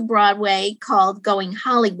made it to Broadway called Going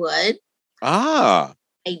Hollywood.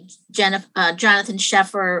 Jonathan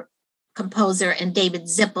Sheffer, composer, and David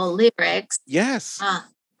Zippel lyrics. Yes.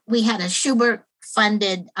 We had a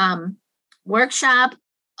Schubert-funded workshop.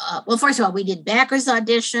 Well, first of all, we did backers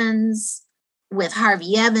auditions with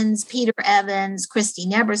Harvey Evans, Peter Evans,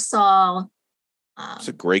 Christine Ebersol. It's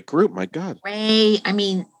a great group. My God. Ray.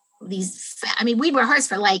 We rehearsed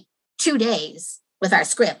for like 2 days with our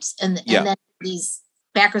scripts. And then these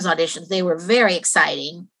backers auditions, they were very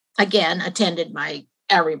exciting. Again, attended by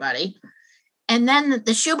everybody. And then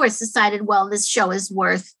the Schuberts decided, well, this show is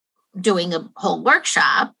worth doing a whole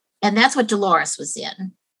workshop. And that's what Dolores was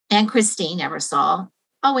in. And Christine Ebersol.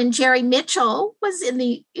 Oh, and Jerry Mitchell was in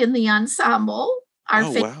the ensemble. Our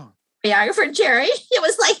choreographer, Jerry. It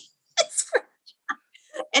was like,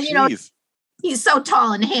 and he's so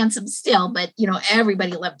tall and handsome still, but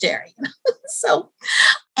everybody loved Jerry. So,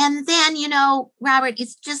 and then Robert,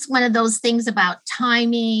 it's just one of those things about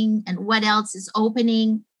timing and what else is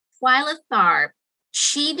opening. Twyla Tharp,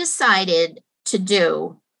 she decided to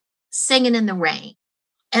do Singing in the Rain.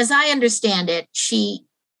 As I understand it, she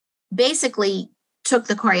basically took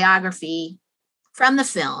the choreography from the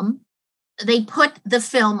film. They put the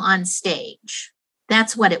film on stage.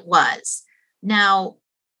 That's what it was. Now,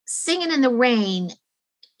 Singing in the Rain,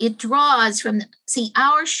 it draws from,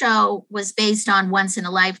 our show was based on Once in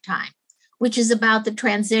a Lifetime, which is about the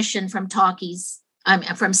transition from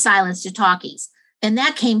from silence to talkies. And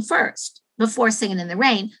that came first before Singing in the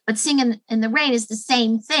Rain. But Singing in the Rain is the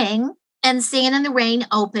same thing. And Singing in the Rain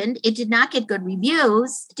opened. It did not get good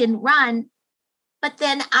reviews. It didn't run. But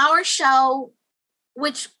then our show,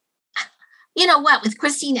 which, with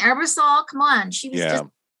Christine Ebersol, come on, she was just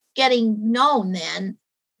getting known then.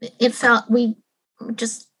 It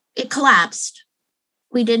collapsed.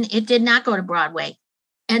 It did not go to Broadway.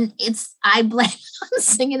 And I blame on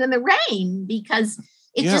Singing in the Rain because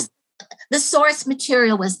the source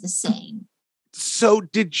material was the same. So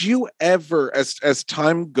did you ever, as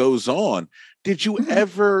time goes on, did you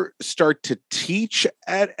ever start to teach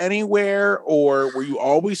at anywhere, or were you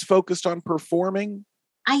always focused on performing?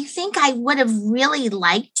 I think I would have really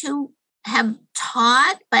liked to have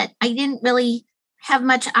taught, but I didn't really have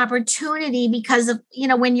much opportunity because of,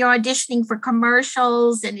 when you're auditioning for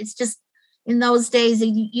commercials, and it's just in those days,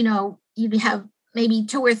 you'd have maybe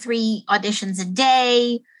 2 or 3 auditions a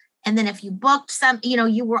day. And then if you booked some,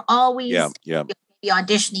 you were always be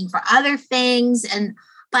auditioning for other things.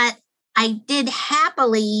 But I did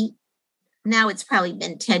happily, now it's probably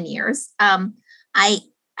been 10 years. I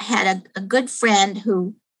had a good friend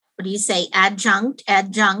who, adjunct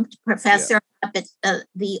professor up at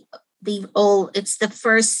it's the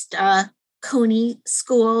first Cooney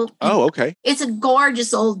School. Oh, okay. It's a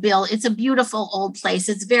gorgeous old building. It's a beautiful old place.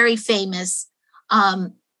 It's very famous.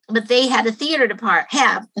 But they had a theater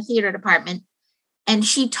department, and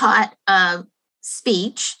she taught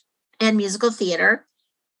speech and musical theater.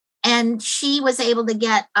 And she was able to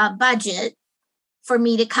get a budget for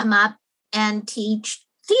me to come up and teach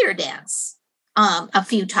theater dance a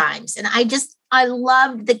few times. And I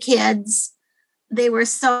loved the kids. They were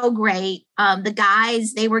so great. The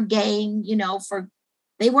guys, they were game,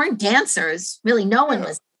 they weren't dancers. Really, no one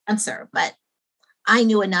was a dancer, but I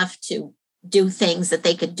knew enough to do things that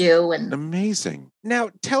they could do. And amazing. Now,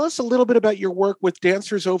 tell us a little bit about your work with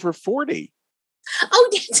Dancers Over 40. Oh,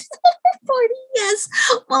 Dancers Over 40, yes.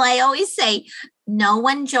 Well, I always say no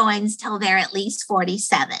one joins till they're at least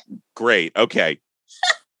 47. Great. Okay.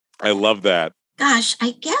 I love that. Gosh,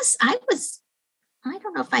 I guess I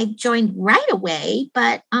don't know if I joined right away,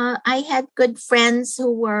 but I had good friends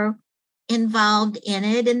who were involved in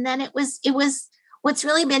it. And then it was what's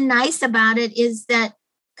really been nice about it is that,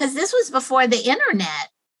 because this was before the internet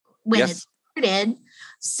when it started.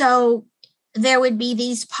 So there would be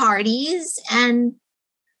these parties and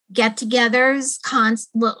get-togethers,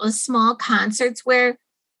 small concerts where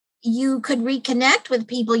you could reconnect with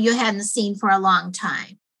people you hadn't seen for a long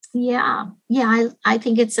time. Yeah. I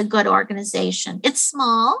think it's a good organization. It's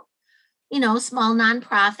small, small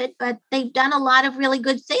nonprofit, but they've done a lot of really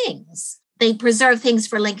good things. They preserve things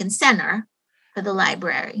for Lincoln Center, for the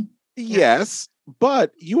library. Yes,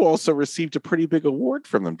 but you also received a pretty big award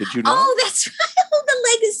from them. Did you know? Oh, that's right.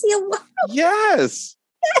 The Legacy Award. Yes.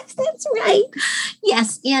 Yes, that's right.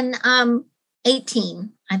 Yes, in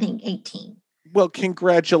 18. Well,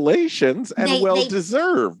 congratulations and well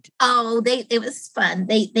deserved. Oh, it was fun.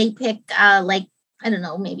 They pick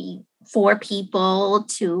maybe 4 people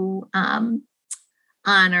to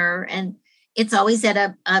honor, and it's always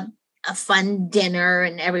at a fun dinner,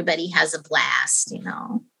 and everybody has a blast.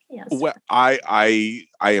 Yes. Well, I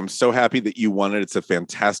am so happy that you won it. It's a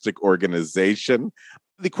fantastic organization.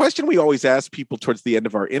 The question we always ask people towards the end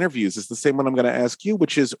of our interviews is the same one I'm going to ask you,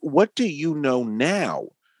 which is, what do you know now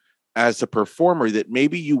as a performer that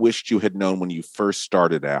maybe you wished you had known when you first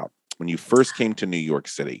started out, when you first came to New York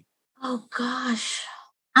City? Oh, gosh.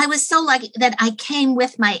 I was so lucky that I came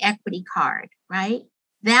with my equity card, right?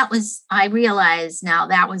 I realize now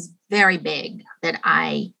that was very big, that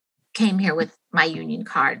I came here with my union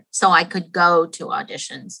card so I could go to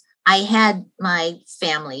auditions. I had my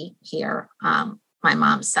family here, my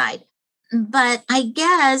mom's side. But I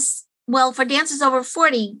guess, for Dancers Over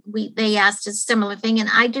 40, they asked a similar thing. And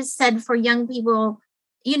I just said for young people,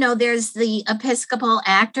 there's the Episcopal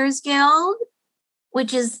Actors Guild,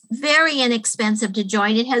 which is very inexpensive to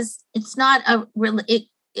join. It's not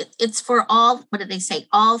it's for all, what do they say?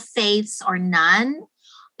 All faiths or none.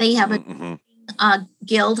 They have a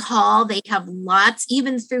guild hall. They have lots,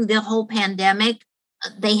 even through the whole pandemic.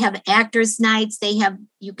 They have actors' nights.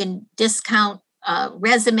 You can discount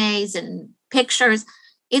resumes and pictures.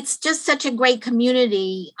 It's just such a great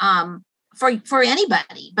community for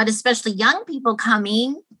anybody, but especially young people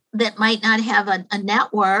coming that might not have a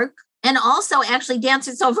network. And also, actually,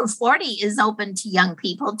 Dancers Over 40 is open to young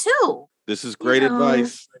people too. This is great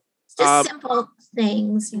advice. Just simple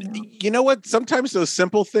things. You know what? Sometimes those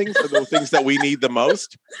simple things are the things that we need the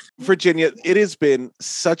most. Virginia, it has been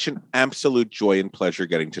such an absolute joy and pleasure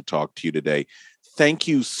getting to talk to you today. Thank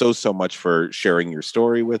you so much for sharing your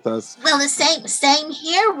story with us. Well, the same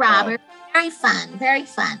here, Robert. Very fun. Very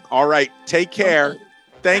fun. All right. Take care. Okay.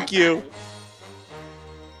 Thank you.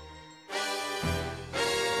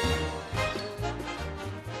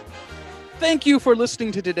 Thank you for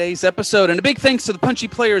listening to today's episode, and a big thanks to the Punchy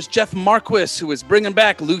Players, Jeff Marquis, who is bringing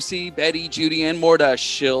back Lucy, Betty, Judy, and more to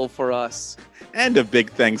shill for us. And a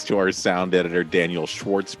big thanks to our sound editor, Daniel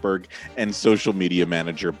Schwartzberg, and social media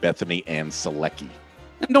manager, Bethany Ann Selecki.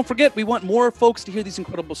 And don't forget, we want more folks to hear these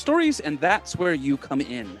incredible stories, and that's where you come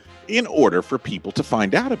in. In order for people to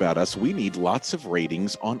find out about us, we need lots of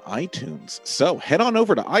ratings on iTunes. So head on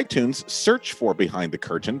over to iTunes, search for Behind the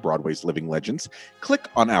Curtain, Broadway's Living Legends, click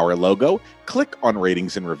on our logo, click on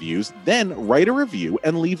ratings and reviews, then write a review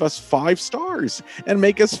and leave us 5 stars and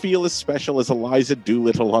make us feel as special as Eliza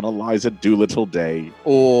Doolittle on Eliza Doolittle Day.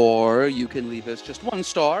 Or you can leave us just 1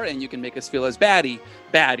 star and you can make us feel as bad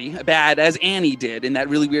as Annie did in that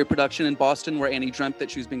really weird production in Boston where Annie dreamt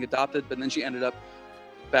that she was being adopted, but then she ended up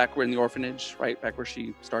back in the orphanage, right back where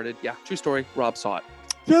she started. Yeah, true story. Rob saw it.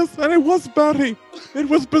 Yes, and it was Betty. It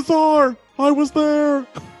was bizarre. I was there.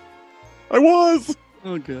 I was.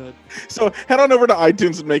 Oh, good. So head on over to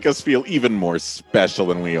iTunes and make us feel even more special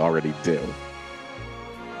than we already do.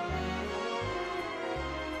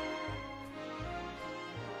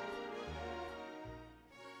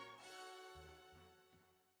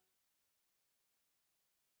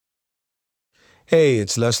 Hey,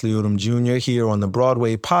 it's Leslie Odom Jr. here on the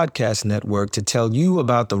Broadway Podcast Network to tell you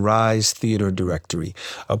about the Rise Theater Directory,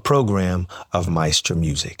 a program of Maestra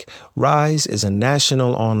Music. Rise is a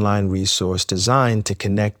national online resource designed to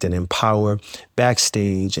connect and empower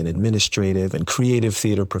backstage and administrative and creative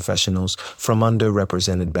theater professionals from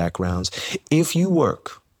underrepresented backgrounds. If you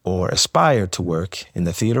work or aspire to work in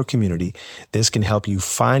the theater community, this can help you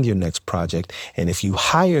find your next project. And if you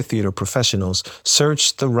hire theater professionals,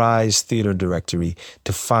 search the Rise Theater Directory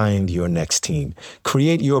to find your next team.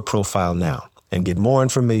 Create your profile now and get more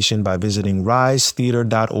information by visiting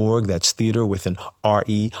risetheater.org. That's theater with an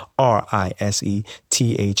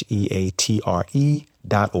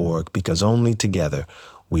RERISETHEATRE.org, because only together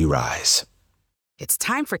we rise. It's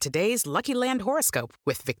time for today's Lucky Land horoscope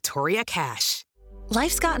with Victoria Cash.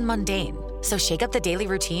 Life's gotten mundane, so shake up the daily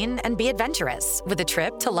routine and be adventurous with a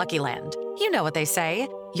trip to Lucky Land. You know what they say,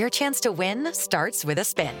 your chance to win starts with a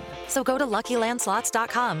spin. So go to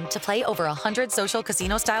LuckyLandSlots.com to play over 100 social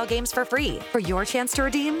casino-style games for free for your chance to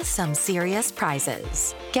redeem some serious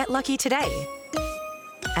prizes. Get lucky today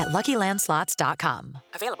at LuckyLandSlots.com.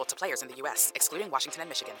 Available to players in the U.S., excluding Washington and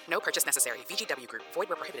Michigan. No purchase necessary. VGW Group. Void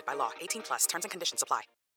where prohibited by law. 18+. Terms and conditions apply.